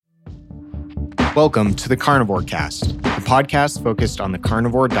Welcome to the Carnivore Cast, a podcast focused on the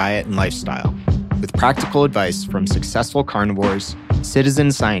carnivore diet and lifestyle, with practical advice from successful carnivores,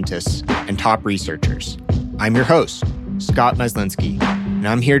 citizen scientists, and top researchers. I'm your host, Scott Myslinski, and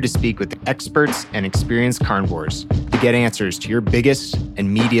I'm here to speak with experts and experienced carnivores to get answers to your biggest and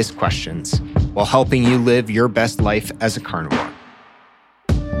meatiest questions while helping you live your best life as a carnivore.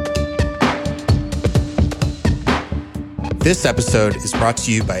 This episode is brought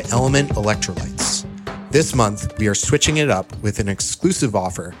to you by Element Electrolytes. This month, we are switching it up with an exclusive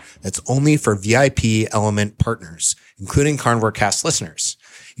offer that's only for VIP Element partners, including Carnivore Cast listeners.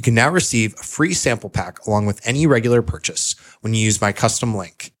 You can now receive a free sample pack along with any regular purchase when you use my custom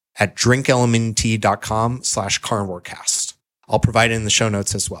link at drinklmnt.com/carnivorecast. I'll provide it in the show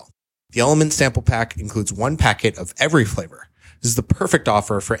notes as well. The Element sample pack includes one packet of every flavor. This is the perfect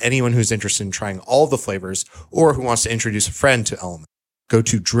offer for anyone who's interested in trying all the flavors or who wants to introduce a friend to Element. Go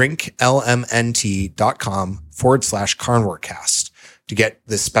to drinklmnt.com/carnivorecast to get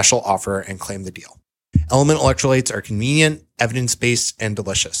this special offer and claim the deal. Element electrolytes are convenient, evidence-based, and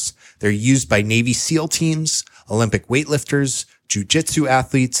delicious. They're used by Navy SEAL teams, Olympic weightlifters, jiu-jitsu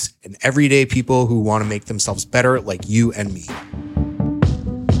athletes, and everyday people who want to make themselves better like you and me.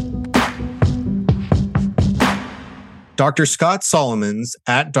 Dr. Scott Solomons,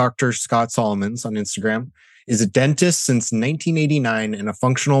 at Dr. Scott Solomons on Instagram, is a dentist since 1989 and a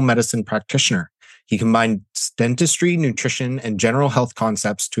functional medicine practitioner. He combines dentistry, nutrition, and general health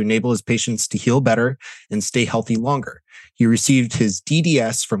concepts to enable his patients to heal better and stay healthy longer. He received his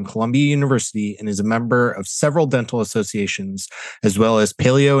DDS from Columbia University and is a member of several dental associations, as well as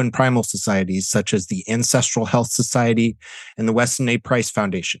paleo and primal societies such as the Ancestral Health Society and the Weston A. Price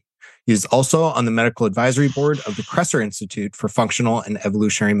Foundation. He is also on the medical advisory board of the Kresser Institute for Functional and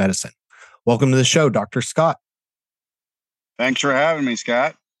Evolutionary Medicine. Welcome to the show, Dr. Scott. Thanks for having me,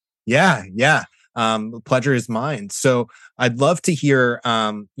 Scott. Yeah. The pleasure is mine. So I'd love to hear,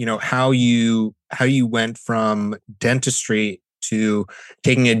 how you went from dentistry to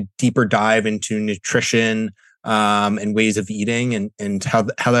taking a deeper dive into nutrition and ways of eating, and how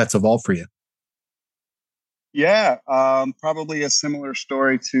that's evolved for you. Yeah, probably a similar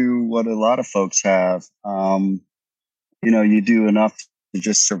story to what a lot of folks have. You do enough to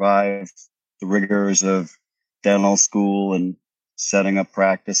just survive the rigors of dental school and setting up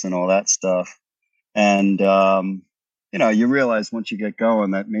practice and all that stuff. And, you realize once you get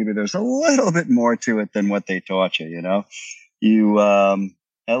going that maybe there's a little bit more to it than what they taught you,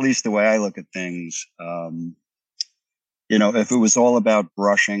 at least the way I look at things, if it was all about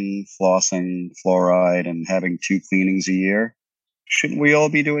brushing, flossing, fluoride, and having 2 cleanings a year, shouldn't we all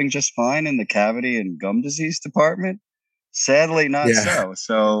be doing just fine in the cavity and gum disease department? Sadly, not so.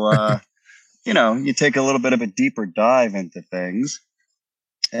 So, you take a little bit of a deeper dive into things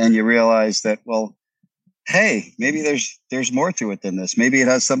and you realize that, well, hey, maybe there's more to it than this. Maybe it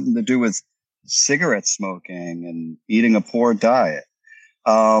has something to do with cigarette smoking and eating a poor diet.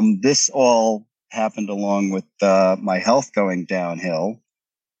 This all happened along with my health going downhill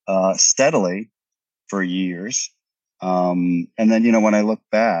steadily for years. And then, when I look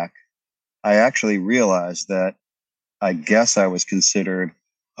back, I actually realized that I guess I was considered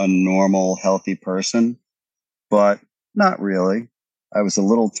a normal, healthy person, but not really. I was a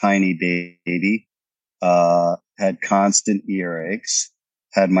little tiny baby, had constant earaches,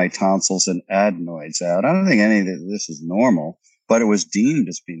 had my tonsils and adenoids out. I don't think any of this is normal, but it was deemed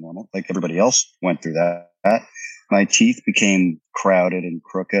as being normal. Like everybody else went through that. My teeth became crowded and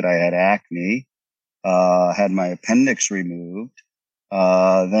crooked. I had acne, had my appendix removed.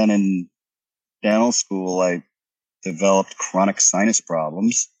 Then in dental school, I developed chronic sinus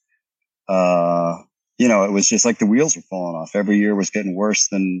problems. It was just like the wheels were falling off. Every year was getting worse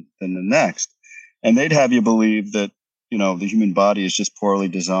than the next. And they'd have you believe that, the human body is just poorly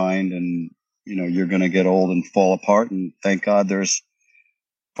designed and, you're going to get old and fall apart. And thank God there's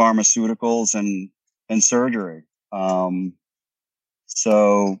pharmaceuticals and surgery.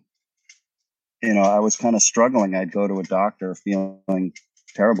 So, I was kind of struggling. I'd go to a doctor feeling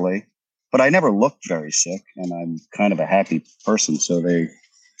terribly, but I never looked very sick, and I'm kind of a happy person. So they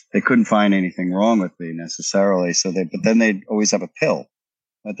couldn't find anything wrong with me necessarily. But then they'd always have a pill.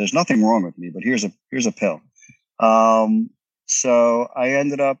 But there's nothing wrong with me, but here's a pill. So I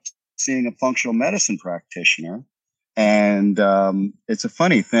ended up seeing a functional medicine practitioner, and it's a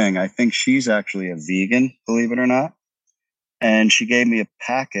funny thing. I think she's actually a vegan, believe it or not. And she gave me a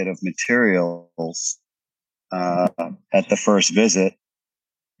packet of materials at the first visit.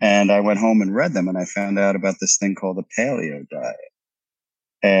 And I went home and read them, and I found out about this thing called the paleo diet.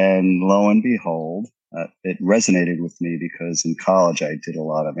 And lo and behold, it resonated with me because in college I did a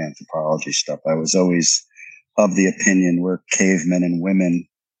lot of anthropology stuff. I was always of the opinion we're cavemen and women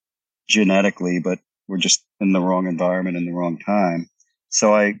genetically, but we're just in the wrong environment in the wrong time.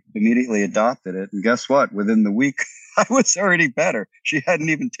 So I immediately adopted it. And guess what? Within the week, I was already better. She hadn't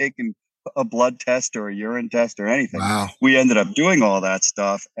even taken a blood test or a urine test or anything. Wow. We ended up doing all that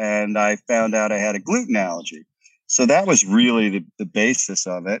stuff. And I found out I had a gluten allergy. So that was really the basis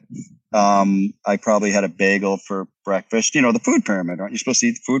of it. I probably had a bagel for breakfast. You know, the food pyramid. Aren't you supposed to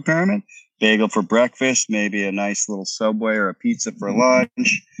eat the food pyramid? Bagel for breakfast, maybe a nice little Subway or a pizza for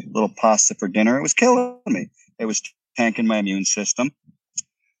lunch, a little pasta for dinner. It was killing me. It was tanking my immune system.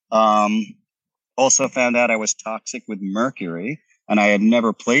 Also found out I was toxic with mercury, and I had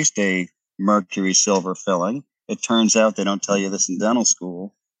never placed a mercury silver filling. It turns out they don't tell you this in dental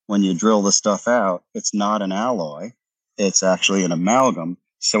school. When you drill the stuff out, it's not an alloy. It's actually an amalgam.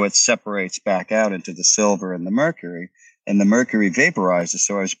 So it separates back out into the silver and the mercury, and the mercury vaporizes.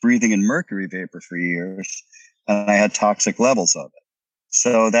 So I was breathing in mercury vapor for years, and I had toxic levels of it.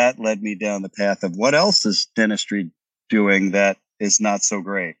 So that led me down the path of what else is dentistry doing that is not so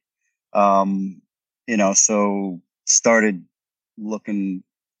great. So started looking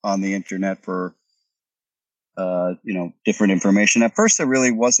on the internet for, different information. At first, there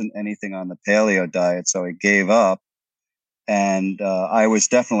really wasn't anything on the paleo diet, so I gave up. And I was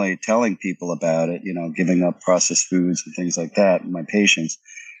definitely telling people about it, giving up processed foods and things like that, my patients.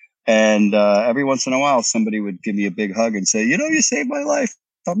 And every once in a while, somebody would give me a big hug and say, you saved my life.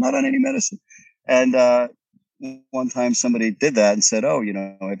 I'm not on any medicine. And one time somebody did that and said, oh,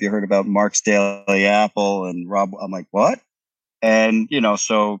 have you heard about Mark's Daily Apple and Rob? I'm like, what? And,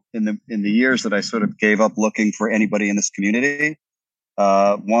 so in the years that I sort of gave up looking for anybody in this community,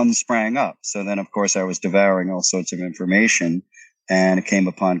 one sprang up. So then, of course, I was devouring all sorts of information, and it came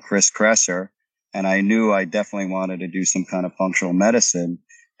upon Chris Kresser, and I knew I definitely wanted to do some kind of functional medicine.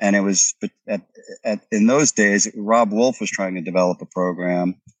 And it was in those days, Rob Wolf was trying to develop a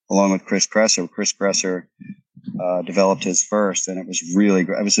program along with Chris Kresser. Chris Kresser developed his first, and it was really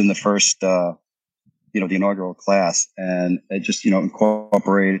great. I was in the first, the inaugural class, and it just,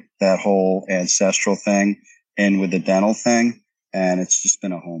 incorporated that whole ancestral thing in with the dental thing. And it's just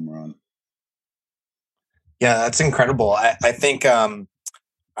been a home run. Yeah, that's incredible. I think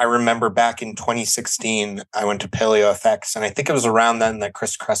I remember back in 2016, I went to Paleo FX, and I think it was around then that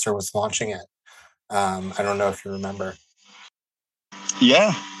Chris Kresser was launching it. I don't know if you remember.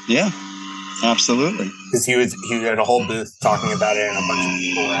 Yeah, absolutely. Because he had a whole booth talking about it, and a bunch of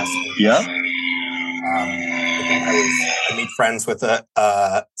people were asking. Yeah. I think I made friends with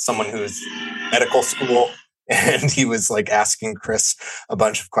someone who's medical school, and he was like asking Chris a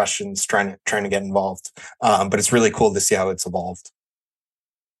bunch of questions, trying to get involved. But it's really cool to see how it's evolved.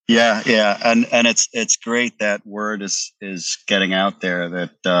 Yeah, and it's great that word is getting out there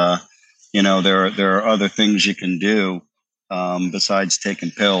that there are other things you can do besides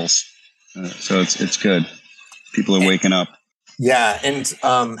taking pills. So it's good. People are waking up. Yeah, and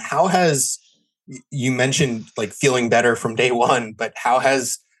how has you mentioned like feeling better from day one, but how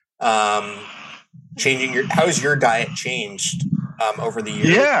has how has your diet changed over the years?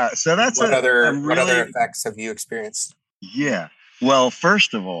 Yeah, so that's what other effects have you experienced? Yeah, well,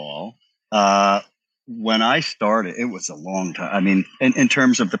 first of all, when I started, it was a long time. I mean, in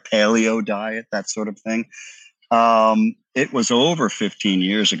terms of the paleo diet, that sort of thing, it was over 15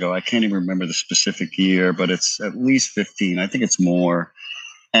 years ago. I can't even remember the specific year, but it's at least 15. I think it's more.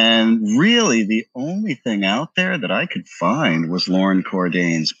 And really, the only thing out there that I could find was Lauren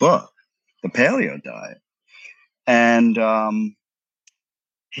Cordain's book, The Paleo Diet. And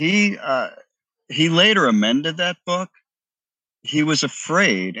he later amended that book. He was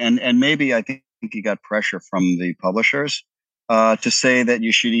afraid, and maybe I think he got pressure from the publishers to say that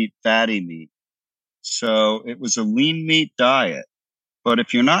you should eat fatty meat. So it was a lean meat diet. But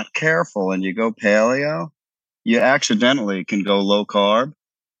if you're not careful and you go paleo, you accidentally can go low carb.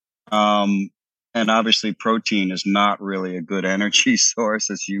 And obviously protein is not really a good energy source,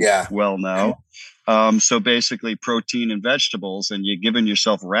 as you well know. So basically protein and vegetables, and you're giving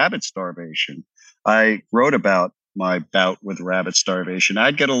yourself rabbit starvation. I wrote about my bout with rabbit starvation.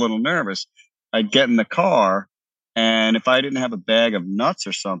 I'd get a little nervous. I'd get in the car, and if I didn't have a bag of nuts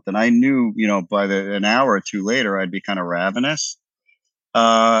or something, I knew, by an hour or two later, I'd be kind of ravenous.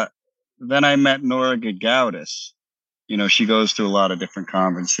 Then I met Nora Gagaudis. She goes to a lot of different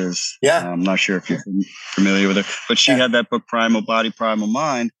conferences. Yeah. I'm not sure if you're familiar with her, but she had that book, Primal Body, Primal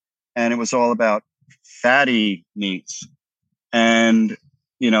Mind, and it was all about fatty meats. And,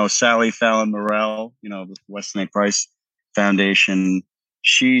 Sally Fallon Morell, the Weston A. Price Foundation,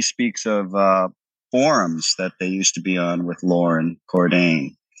 she speaks of forums that they used to be on with Lauren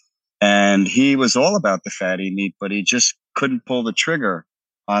Cordain. And he was all about the fatty meat, but he just couldn't pull the trigger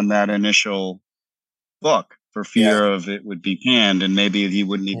on that initial book for fear of it would be panned, and maybe he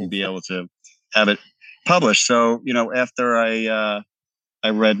wouldn't even be able to have it published. So, after I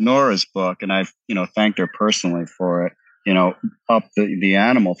read Nora's book, and I, thanked her personally for it, up the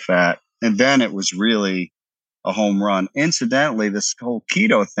animal fat. And then it was really a home run. Incidentally, this whole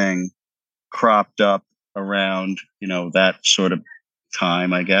keto thing cropped up around, that sort of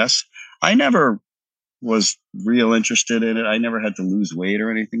time, I guess. I never was real interested in it. I never had to lose weight or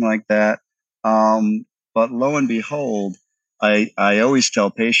anything like that. But lo and behold, I always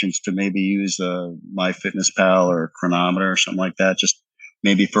tell patients to maybe use MyFitnessPal or Chronometer or something like that, just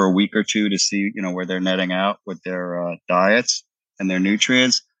maybe for a week or two to see, where they're netting out with their diets and their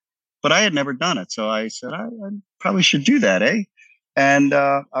nutrients. But I had never done it. So I said, I probably should do that, eh? And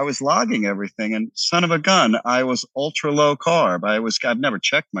I was logging everything, and son of a gun, I was ultra low carb. I've never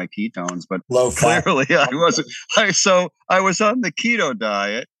checked my ketones, but low fat. Clearly I wasn't. So I was on the keto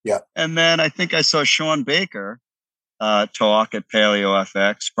diet. Yeah. And then I think I saw Sean Baker talk at Paleo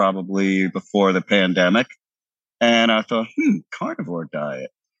FX probably before the pandemic. And I thought, carnivore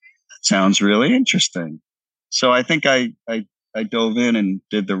diet. That sounds really interesting. So I think I dove in and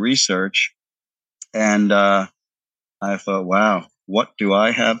did the research, and I thought, wow, what do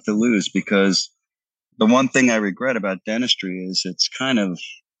I have to lose? Because the one thing I regret about dentistry is it's kind of,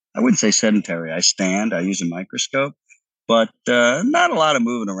 I wouldn't say sedentary. I use a microscope, but not a lot of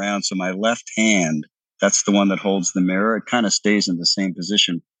moving around. So my left hand, that's the one that holds the mirror. It kind of stays in the same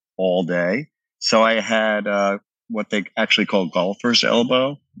position all day. So I had what they actually call golfer's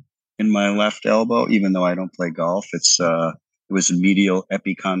elbow in my left elbow, even though I don't play golf. It was medial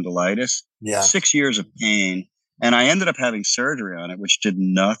epicondylitis. Yeah. 6 years of pain. And I ended up having surgery on it, which did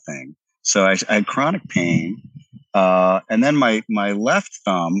nothing. So I had chronic pain. And then my left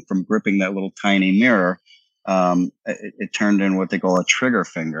thumb, from gripping that little tiny mirror, it turned in what they call a trigger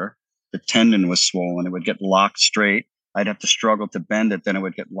finger. The tendon was swollen. It would get locked straight. I'd have to struggle to bend it. Then it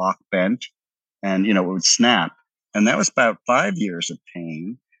would get locked bent, and, it would snap. And that was about 5 years of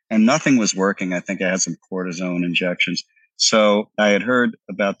pain, and nothing was working. I think I had some cortisone injections. So I had heard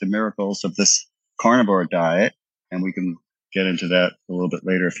about the miracles of this carnivore diet, and we can get into that a little bit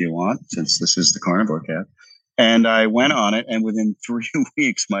later if you want, since this is the Carnivore Cast. And I went on it, and within 3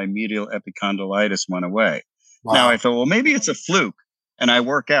 weeks, my medial epicondylitis went away. Wow. Now I thought, well, maybe it's a fluke. And I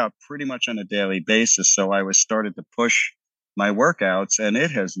work out pretty much on a daily basis. So I started to push my workouts, and it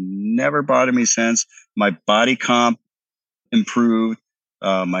has never bothered me since. My body comp improved.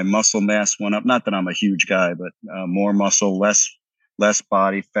 My muscle mass went up. Not that I'm a huge guy, but more muscle, less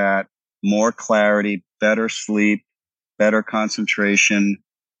body fat, more clarity, better sleep, better concentration.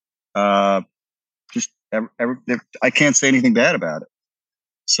 I can't say anything bad about it.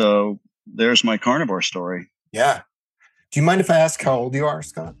 So there's my carnivore story. Yeah. Do you mind if I ask how old you are,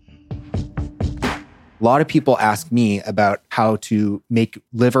 Scott? A lot of people ask me about how to make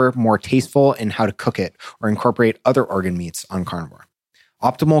liver more tasteful and how to cook it or incorporate other organ meats on carnivore.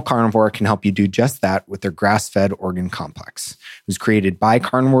 Optimal Carnivore can help you do just that with their grass-fed organ complex. It was created by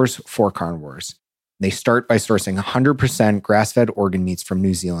carnivores for carnivores. They start by sourcing 100% grass-fed organ meats from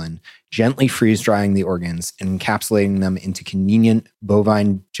New Zealand, gently freeze-drying the organs and encapsulating them into convenient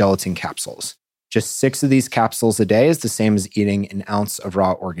bovine gelatin capsules. Just 6 of these capsules a day is the same as eating an ounce of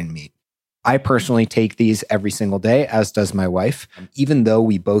raw organ meat. I personally take these every single day, as does my wife. Even though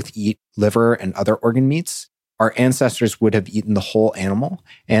we both eat liver and other organ meats, our ancestors would have eaten the whole animal.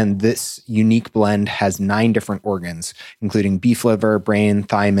 And this unique blend has 9 different organs, including beef liver, brain,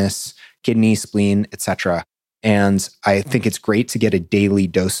 thymus, kidney, spleen, etc. And I think it's great to get a daily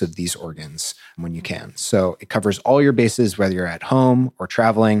dose of these organs when you can. So it covers all your bases, whether you're at home or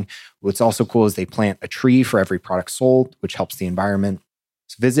traveling. What's also cool is they plant a tree for every product sold, which helps the environment.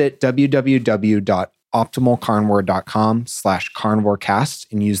 So visit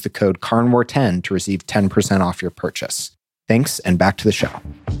www.optimalcarnivore.com/carnivorecast and use the code carnivore10 to receive 10% off your purchase. Thanks, and back to the show.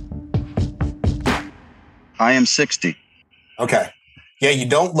 I am 60. Okay. Yeah, you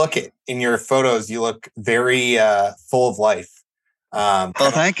don't look it in your photos. You look very full of life.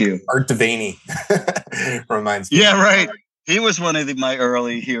 Thank you. Art Devaney reminds me. Yeah, right. He was one of my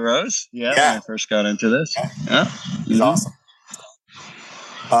early heroes. Yeah, when I first got into this. Yeah. He's awesome.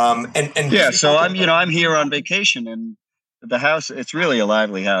 So I'm here on vacation, and the house, it's really a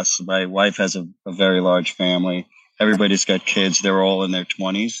lively house. My wife has a very large family. Everybody's got kids. They're all in their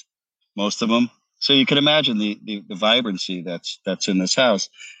 20s, most of them. So you can imagine the vibrancy that's in this house.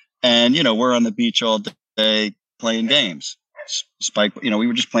 And, we're on the beach all day playing games. Spike, we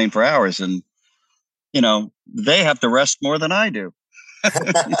were just playing for hours. And they have to rest more than I do.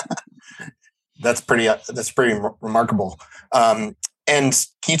 That's pretty remarkable. And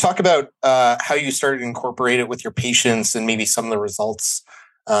can you talk about how you started to incorporate it with your patients and maybe some of the results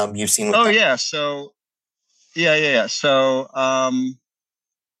you've seen with that? Yeah. So, yeah. So,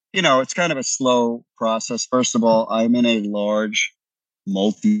 it's kind of a slow process. First of all, I'm in a large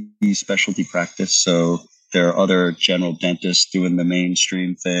multi-specialty practice. So there are other general dentists doing the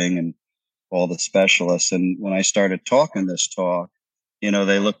mainstream thing and all the specialists. And when I started talking this talk,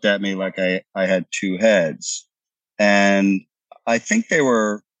 they looked at me like I had two heads. And I think they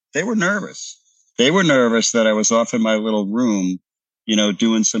were nervous. They were nervous that I was off in my little room,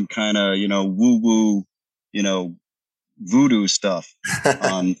 doing some kind of, woo-woo, voodoo stuff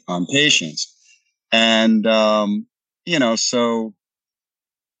on patients. And so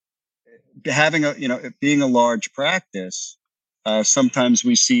having being a large practice, sometimes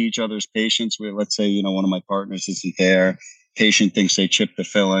we see each other's patients where, let's say, one of my partners isn't there, patient thinks they chipped the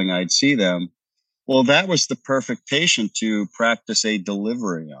filling, I'd see them. Well, that was the perfect patient to practice a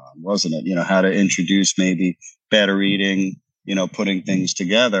delivery on, wasn't it? How to introduce maybe better eating, putting things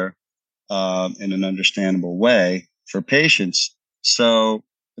together in an understandable way for patients. So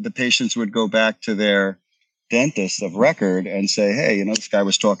the patients would go back to their dentist of record and say, hey, this guy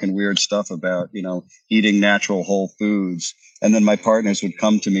was talking weird stuff about, eating natural whole foods. And then my partners would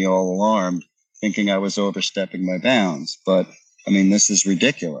come to me all alarmed, thinking I was overstepping my bounds. But I mean, this is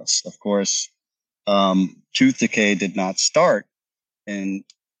ridiculous. Of course, tooth decay did not start in,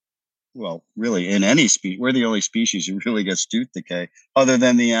 really in any species. We're the only species who really gets tooth decay, other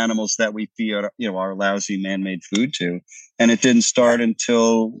than the animals that we feed our lousy man-made food to. And it didn't start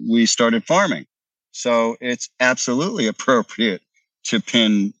until we started farming. So it's absolutely appropriate to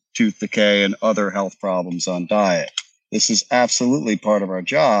pin tooth decay and other health problems on diet. This is absolutely part of our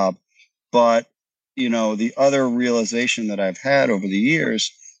job. But, the other realization that I've had over the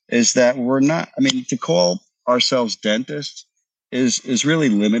years is that to call ourselves dentists is really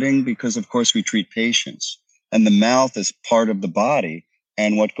limiting, because of course we treat patients, and the mouth is part of the body,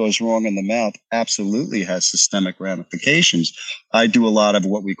 and what goes wrong in the mouth absolutely has systemic ramifications. I do a lot of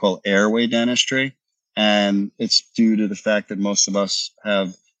what we call airway dentistry, and it's due to the fact that most of us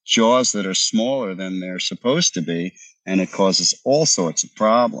have jaws that are smaller than they're supposed to be, and it causes all sorts of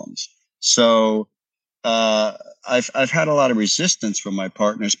problems. So I've had a lot of resistance from my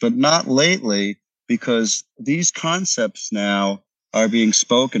partners, but not lately, because these concepts now are being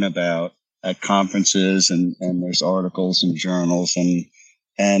spoken about at conferences, and there's articles and journals,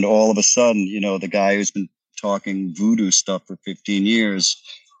 and all of a sudden, the guy who's been talking voodoo stuff for 15 years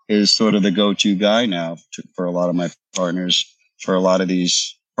is sort of the go-to guy now for a lot of my partners for a lot of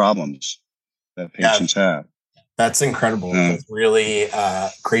these problems that patients have. That's incredible. That's really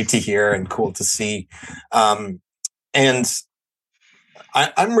great to hear and cool to see. And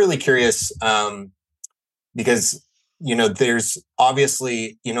I'm really curious because, there's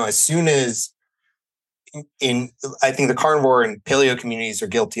obviously, as soon as I think the carnivore and paleo communities are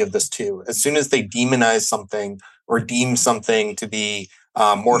guilty of this too. As soon as they demonize something or deem something to be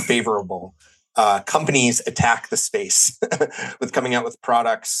more favorable, companies attack the space with coming out with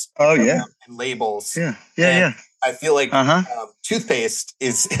products and labels. Yeah. I feel like toothpaste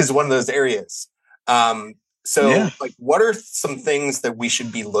is one of those areas. What are some things that we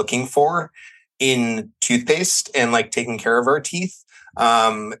should be looking for in toothpaste and taking care of our teeth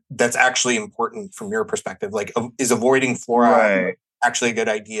that's actually important from your perspective? Is avoiding fluoride actually a good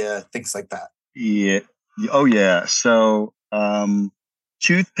idea? Things like that. Yeah. Oh, yeah. So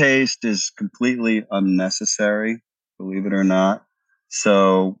toothpaste is completely unnecessary, believe it or not.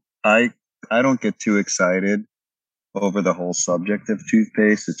 So I don't get too excited over the whole subject of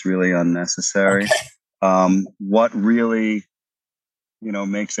toothpaste. It's really unnecessary. Okay. What really,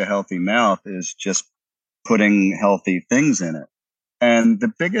 makes a healthy mouth is just putting healthy things in it. And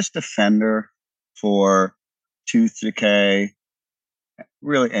the biggest offender for tooth decay,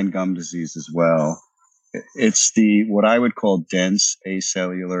 really, and gum disease as well, it's what I would call dense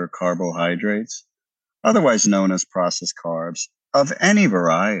acellular carbohydrates, otherwise known as processed carbs of any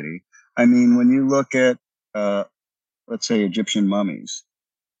variety. I mean, when you look at, let's say, Egyptian mummies,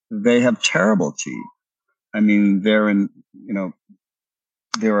 they have terrible teeth. I mean, there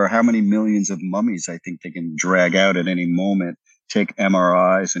are how many millions of mummies I think they can drag out at any moment, take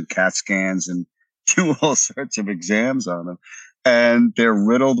MRIs and CAT scans and do all sorts of exams on them. And they're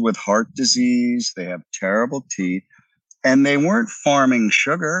riddled with heart disease. They have terrible teeth, and they weren't farming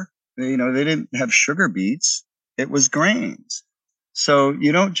sugar. They didn't have sugar beets. It was grains. So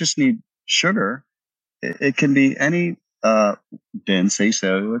you don't just need sugar. It can be any dense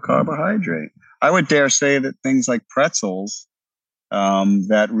acellular carbohydrate. I would dare say that things like pretzels,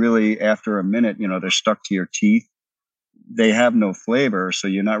 that really after a minute, they're stuck to your teeth. They have no flavor, so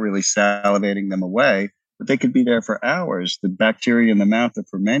you're not really salivating them away, but they could be there for hours. The bacteria in the mouth are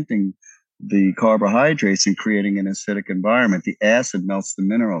fermenting the carbohydrates and creating an acidic environment. The acid melts the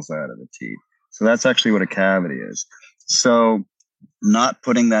minerals out of the teeth. So that's actually what a cavity is. So not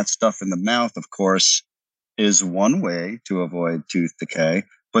putting that stuff in the mouth, of course, is one way to avoid tooth decay,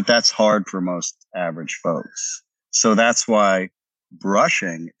 but that's hard for most average folks. So that's why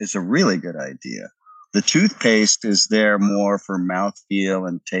brushing is a really good idea. The toothpaste is there more for mouthfeel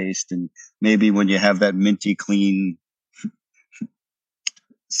and taste, and maybe when you have that minty clean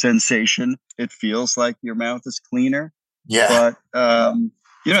sensation, it feels like your mouth is cleaner. Yeah. But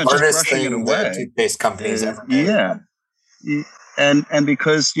just brushing it thing away. the toothpaste companies ever made. Yeah. And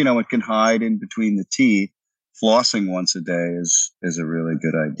because, it can hide in between the teeth, flossing once a day is a really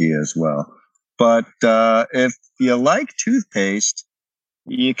good idea as well. But if you like toothpaste,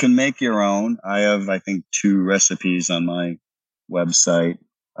 you can make your own. I have, I think, 2 recipes on my website.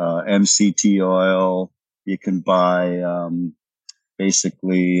 MCT oil. You can buy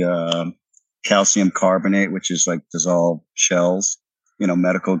basically calcium carbonate, which is like dissolved shells,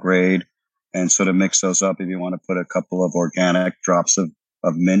 medical grade, and sort of mix those up. If you want to put a couple of organic drops of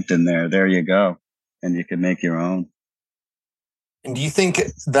mint in there you go. And you can make your own. And do you think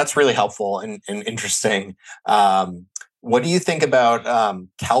that's really helpful and interesting? What do you think about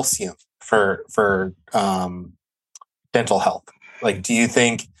calcium for dental health? Like, do you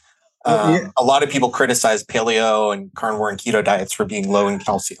think a lot of people criticize paleo and carnivore and keto diets for being low in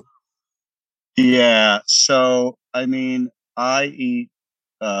calcium? Yeah. So, I eat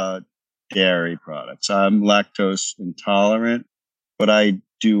dairy products. I'm lactose intolerant, but I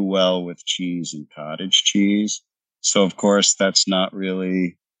do well with cheese and cottage cheese. So, of course, that's not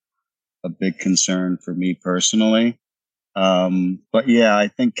really a big concern for me personally. But yeah, I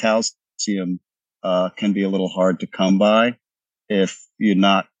think calcium can be a little hard to come by if you're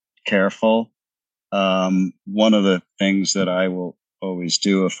not careful. One of the things that I will always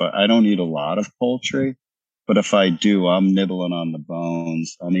do, if I don't eat a lot of poultry, but if I do, I'm nibbling on the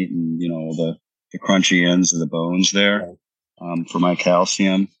bones. I'm eating, the crunchy ends of the bones there, for my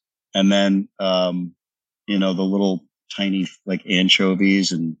calcium. And then, the little tiny like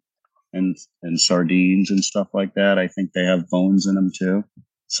anchovies and sardines and stuff like that. I think they have bones in them too.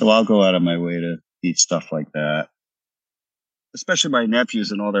 So I'll go out of my way to eat stuff like that. Especially my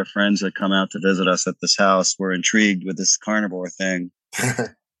nephews and all their friends that come out to visit us at this house were intrigued with this carnivore thing.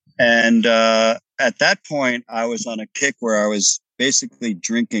 And at that point, I was on a kick where I was basically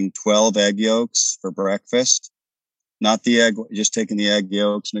drinking 12 egg yolks for breakfast. Not the egg, just taking the egg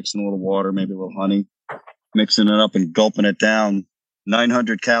yolks, mixing a little water, maybe a little honey, mixing it up and gulping it down.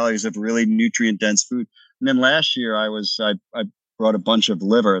 900 calories of really nutrient-dense food. And then last year, I brought a bunch of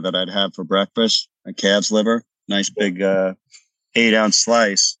liver that I'd have for breakfast, a calf's liver, nice big 8-ounce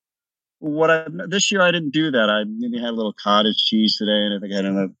slice. This year I didn't do that. I maybe had a little cottage cheese today, and I think I had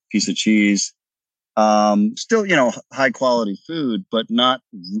another piece of cheese. Still, high quality food, but not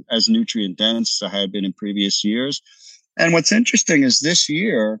as nutrient dense as I had been in previous years. And what's interesting is this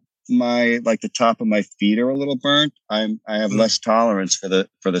year, the top of my feet are a little burnt. I have less tolerance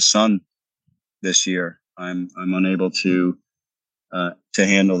for the sun this year. I'm unable to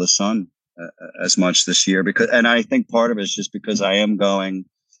handle the sun as much this year and I think part of it is just because I am going,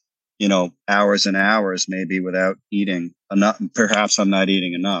 hours and hours maybe without eating enough. Perhaps I'm not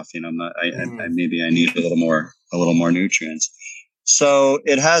eating enough. Maybe I need a little more nutrients. So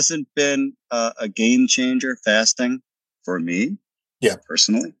it hasn't been a game changer fasting for me. Yeah,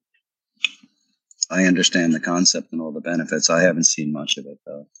 personally. I understand the concept and all the benefits. I haven't seen much of it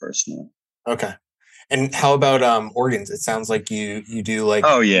though, personally. Okay. And how about organs? It sounds like you do like.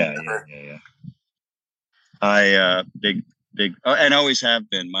 Oh yeah. I big and always have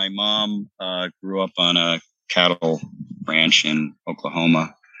been. My mom grew up on a cattle ranch in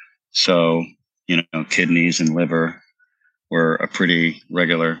Oklahoma, so kidneys and liver were a pretty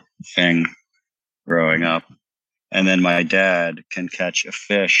regular thing growing up. And then my dad can catch a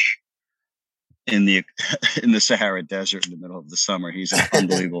fish in the Sahara Desert in the middle of the summer. He's an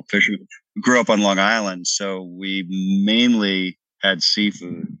unbelievable fisherman. Grew up on Long Island, so we mainly had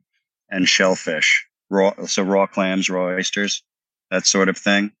seafood and shellfish, raw clams, raw oysters, that sort of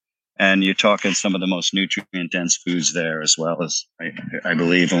thing. And you're talking some of the most nutrient dense foods there, as well as I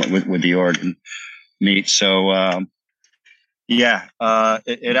believe with the organ meat. So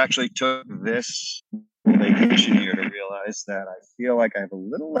it actually took this vacation year to realize that I feel like I have a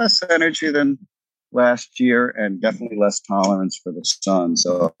little less energy than last year, and definitely less tolerance for the sun.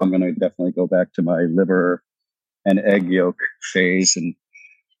 So I'm going to definitely go back to my liver and egg yolk phase and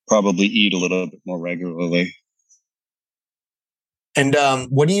probably eat a little bit more regularly. And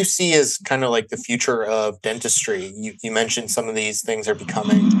what do you see as kind of like the future of dentistry? You mentioned some of these things are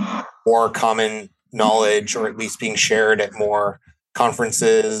becoming more common knowledge, or at least being shared at more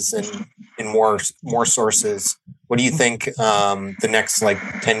conferences and in more sources. What do you think the next like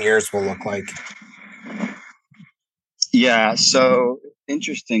 10 years will look like? Yeah. So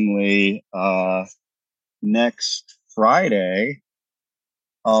interestingly, next Friday,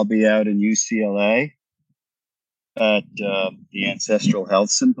 I'll be out in UCLA at the Ancestral Health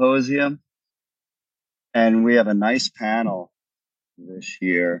Symposium. And we have a nice panel this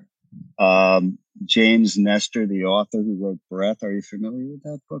year. James Nestor, the author who wrote Breath. Are you familiar with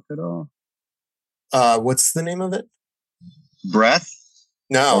that book at all? What's the name of it? Breath?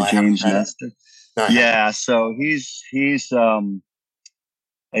 No, by James Nestor. No, yeah, so he's a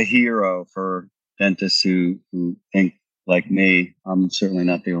hero for dentists who think like me. I'm certainly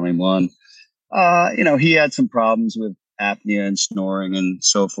not the only one. He had some problems with apnea and snoring and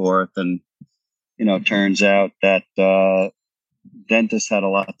so forth. And, turns out that dentists had a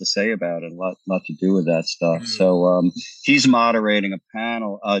lot to say about it, a lot to do with that stuff. So he's moderating a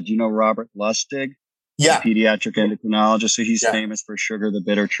panel. Do you know Robert Lustig? Yeah. The pediatric endocrinologist. So he's famous for Sugar, the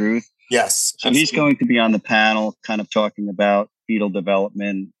Bitter Truth. Yes. So he's going to be on the panel kind of talking about fetal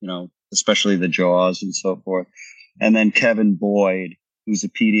development, especially the jaws and so forth. And then Kevin Boyd, who's a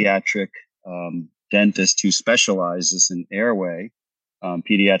pediatric dentist who specializes in airway,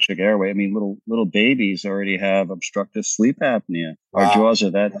 pediatric airway. I mean, little babies already have obstructive sleep apnea. Wow. Our jaws are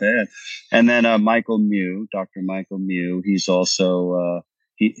that bad. And then Michael Mew, Dr. Michael Mew, he's also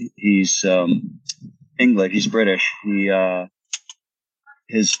he's English. He's British.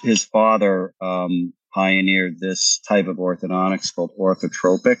 His father pioneered this type of orthodontics called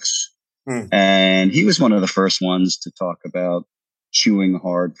orthotropics. And he was one of the first ones to talk about chewing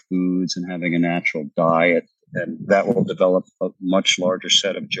hard foods and having a natural diet. And that will develop a much larger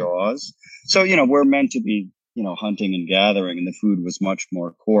set of jaws. So, we're meant to be, hunting and gathering, and the food was much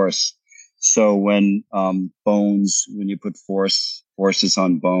more coarse. So when bones, when you put forces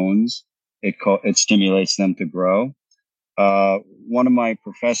on bones, it stimulates them to grow. One of my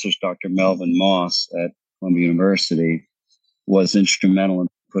professors, Dr. Melvin Moss at Columbia University, was instrumental in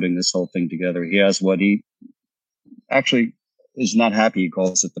putting this whole thing together. He has what he actually is not happy. He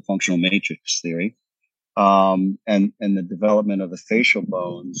calls it the functional matrix theory. And the development of the facial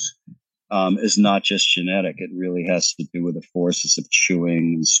bones is not just genetic. It really has to do with the forces of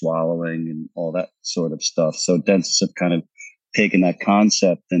chewing and swallowing and all that sort of stuff. So dentists have kind of taken that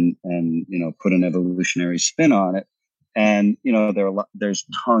concept and put an evolutionary spin on it. And, there's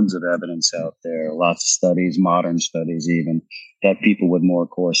tons of evidence out there, lots of studies, modern studies even, that people with more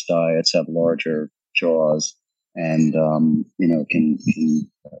coarse diets have larger jaws and, can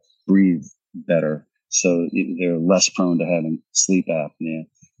breathe better. So they're less prone to having sleep apnea.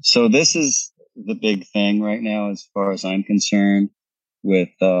 So this is the big thing right now, as far as I'm concerned, with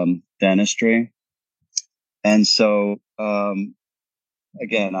dentistry. And so,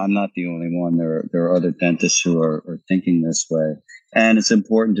 again, I'm not the only one. There are other dentists who are thinking this way. And it's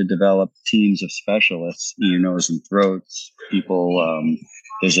important to develop teams of specialists, ear, nose, and throats. People,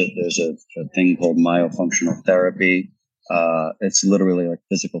 there's a thing called myofunctional therapy. It's literally like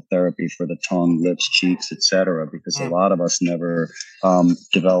physical therapy for the tongue, lips, cheeks, etc. Because a lot of us never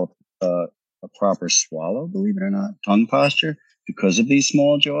develop a proper swallow, believe it or not, tongue posture because of these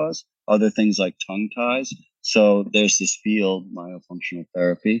small jaws. Other things like tongue ties. So there's this field, myofunctional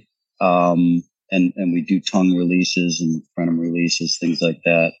therapy, and we do tongue releases and frenum releases, things like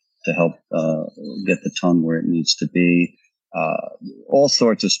that, to help get the tongue where it needs to be. All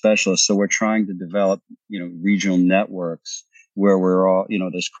sorts of specialists. So we're trying to develop, regional networks where we're all,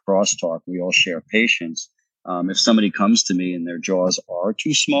 there's crosstalk. We all share patients. If somebody comes to me and their jaws are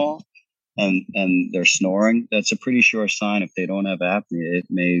too small and they're snoring, that's a pretty sure sign. If they don't have apnea, it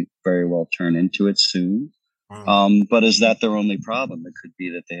may very well turn into it soon. But is that their only problem? It could be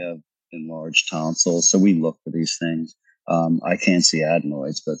that they have enlarged tonsils. So we look for these things. I can't see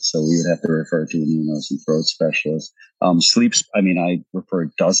adenoids, but so we would have to refer to an ear, nose, and throat specialist. I refer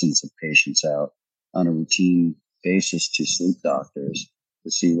dozens of patients out on a routine basis to sleep doctors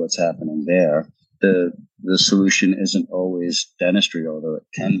to see what's happening there. The solution isn't always dentistry, although it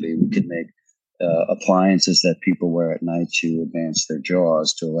can be. We could make appliances that people wear at night to advance their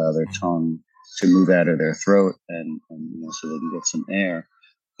jaws, to allow their tongue to move out of their throat and so they can get some air.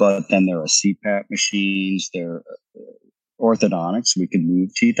 But then there are CPAP machines, there are orthodontics. We can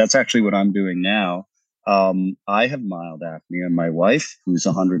move teeth. That's actually what I'm doing now. I have mild apnea. My wife, who's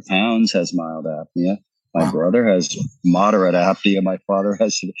 100 pounds, has mild apnea. My brother has moderate apnea. My father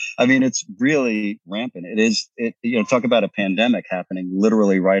has, it's really rampant. Talk about a pandemic happening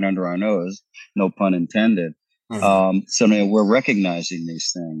literally right under our nose, no pun intended. So now we're recognizing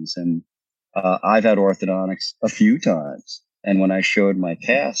these things. And I've had orthodontics a few times. And when I showed my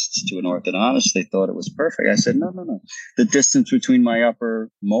casts to an orthodontist, they thought it was perfect. I said, no. The distance between my upper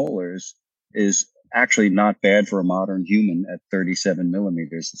molars is actually not bad for a modern human at 37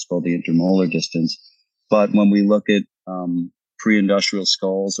 millimeters. It's called the intermolar distance. But when we look at pre-industrial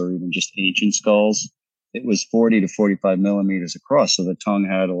skulls or even just ancient skulls, it was 40 to 45 millimeters across. So the tongue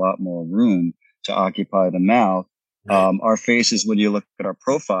had a lot more room to occupy the mouth. Right. Our faces, when you look at our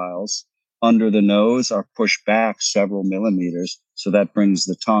profiles, under the nose are pushed back several millimeters. So that brings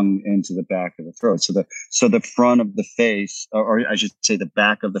the tongue into the back of the throat. So the front of the face, or I should say the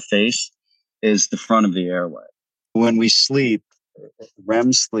back of the face, is the front of the airway. When we sleep,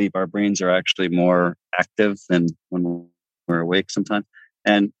 REM sleep, our brains are actually more active than when we're awake sometimes.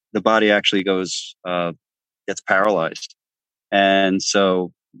 And the body actually gets paralyzed. And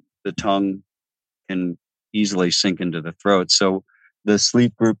so the tongue can easily sink into the throat. So the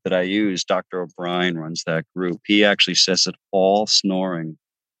sleep group that I use, Dr. O'Brien runs that group. He actually says that all snoring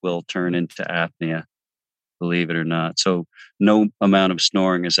will turn into apnea, believe it or not. So no amount of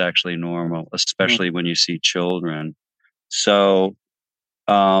snoring is actually normal, especially when you see children. So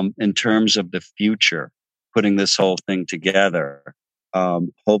in terms of the future, putting this whole thing together,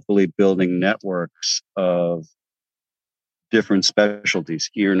 hopefully building networks of different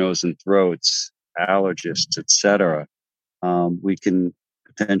specialties, ear, nose, and throats, allergists, etc. We can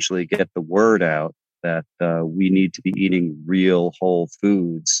potentially get the word out that we need to be eating real whole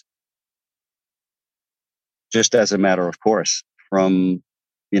foods, just as a matter of course, from,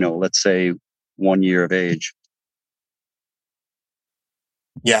 let's say 1 year of age.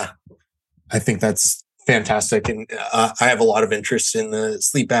 Yeah, I think that's fantastic. And I have a lot of interest in the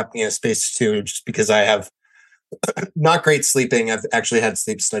sleep apnea space too, just because I have not great sleeping. I've actually had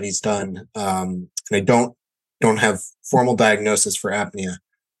sleep studies done. And I don't have formal diagnosis for apnea,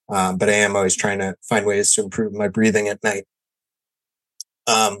 but I am always trying to find ways to improve my breathing at night.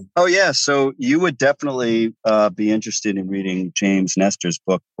 So you would definitely be interested in reading James Nestor's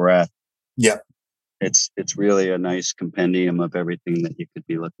book, Breath. Yeah. It's really a nice compendium of everything that you could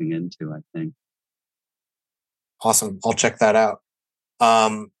be looking into, I think. Awesome. I'll check that out.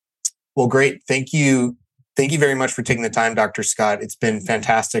 Well, great. Thank you. Thank you very much for taking the time, Dr. Scott. It's been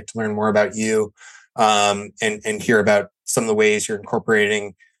fantastic to learn more about you and hear about some of the ways you're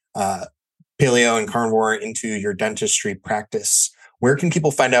incorporating paleo and carnivore into your dentistry practice. Where can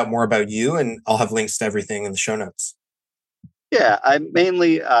people find out more about you? And I'll have links to everything in the show notes. Yeah, I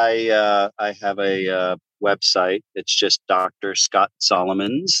have a website. It's just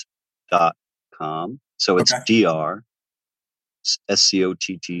drscottsolomons.com. So it's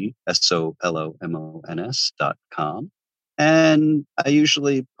DRSCOTTSOLOMONS.com. And I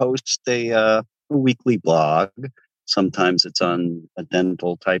usually post a weekly blog. Sometimes it's on a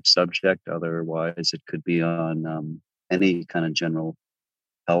dental type subject. Otherwise, it could be on any kind of general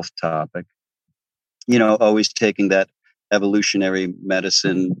health topic. Always taking that evolutionary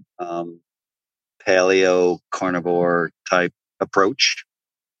medicine, paleo, carnivore type approach,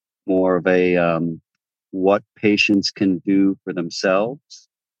 more of a what patients can do for themselves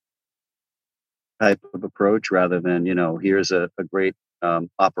type of approach, rather than, here's a great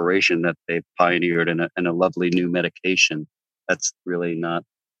operation that they've pioneered and a lovely new medication. That's really not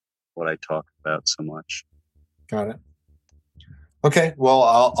what I talk about so much. Got it. Okay, well,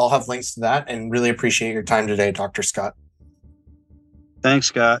 I'll have links to that and really appreciate your time today, Dr. Scott. Thanks,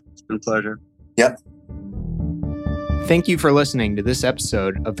 Scott. It's been a pleasure. Yep. Thank you for listening to this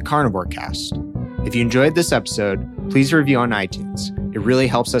episode of the Carnivore Cast. If you enjoyed this episode, please review on iTunes. It really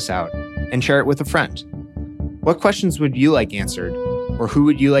helps us out. And share it with a friend. What questions would you like answered, or who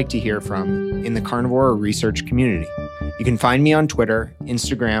would you like to hear from in the carnivore research community? You can find me on Twitter,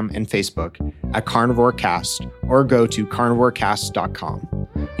 Instagram, and Facebook at CarnivoreCast, or go to carnivorecast.com.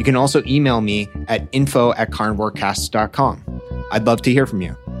 You can also email me at info@carnivorecast.com. I'd love to hear from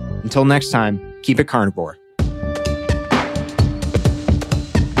you. Until next time, keep it carnivore.